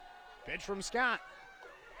Pitch from Scott.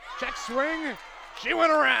 Check swing. She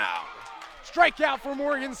went around. Strikeout for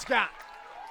Morgan Scott.